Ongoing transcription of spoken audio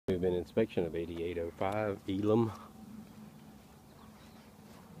move-in inspection of 8805 Elom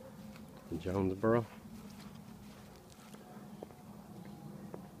in Jonesboro.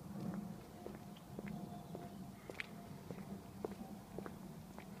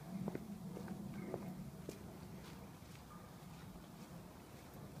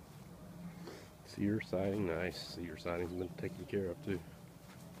 Cedar siding, nice. Cedar siding's been taken care of too.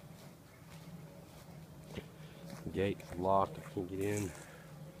 Gate's locked, I can't get in.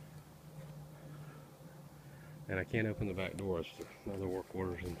 And I can't open the back door. It's another work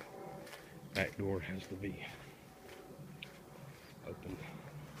orders, and back door has to be open.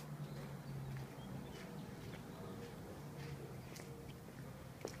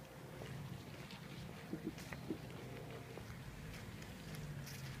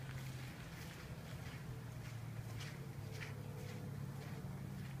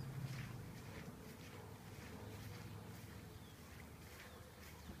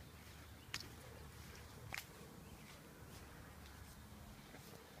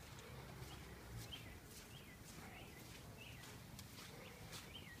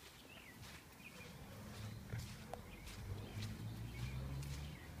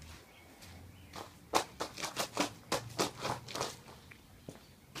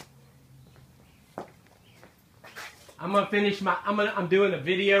 I'm gonna finish my, I'm doing a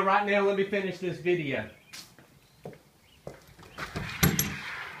video right now. Let me finish this video.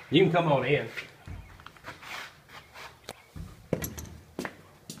 You can come on in.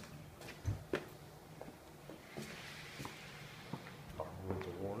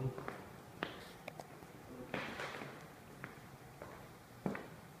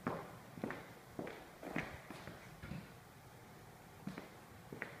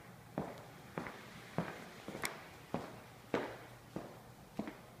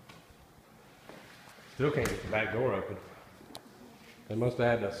 Still can't get the back door open. They must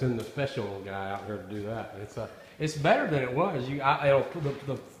have had to send the special guy out here to do that. It's better than it was.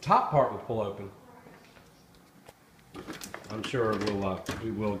 The top part will pull open. I'm sure we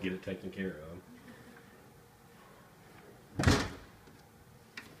will get it taken care of.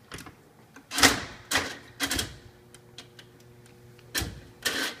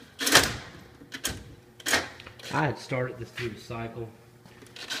 I had started this through the cycle,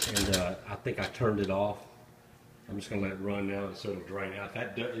 and I think I turned it off. I'm just going to let it run now so it'll drain out.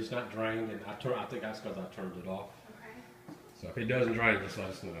 If that is not drained, and I think that's because I turned it off. Okay. So if it doesn't drain, just let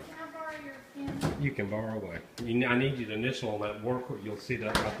us know. Can I borrow your pen? You can borrow away. I need you to initial on that work. You'll see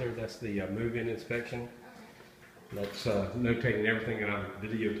that right there. That's the move-in inspection. Okay. That's notating everything that I'm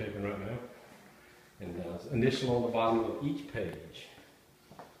videotaping right now. And initial on the bottom of each page.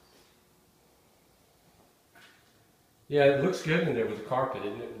 Yeah, it looks good in there with the carpet.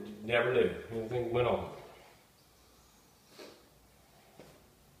 It never knew. Anything went on.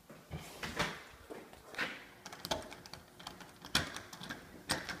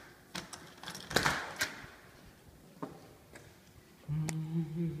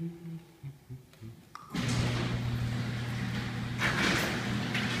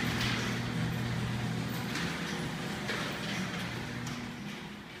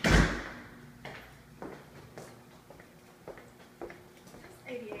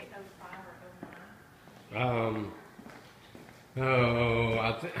 Oh,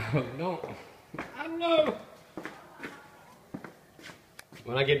 I don't know.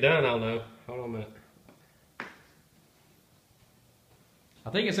 When I get done, I'll know. Hold on a minute. I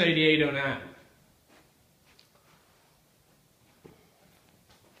think it's 8809.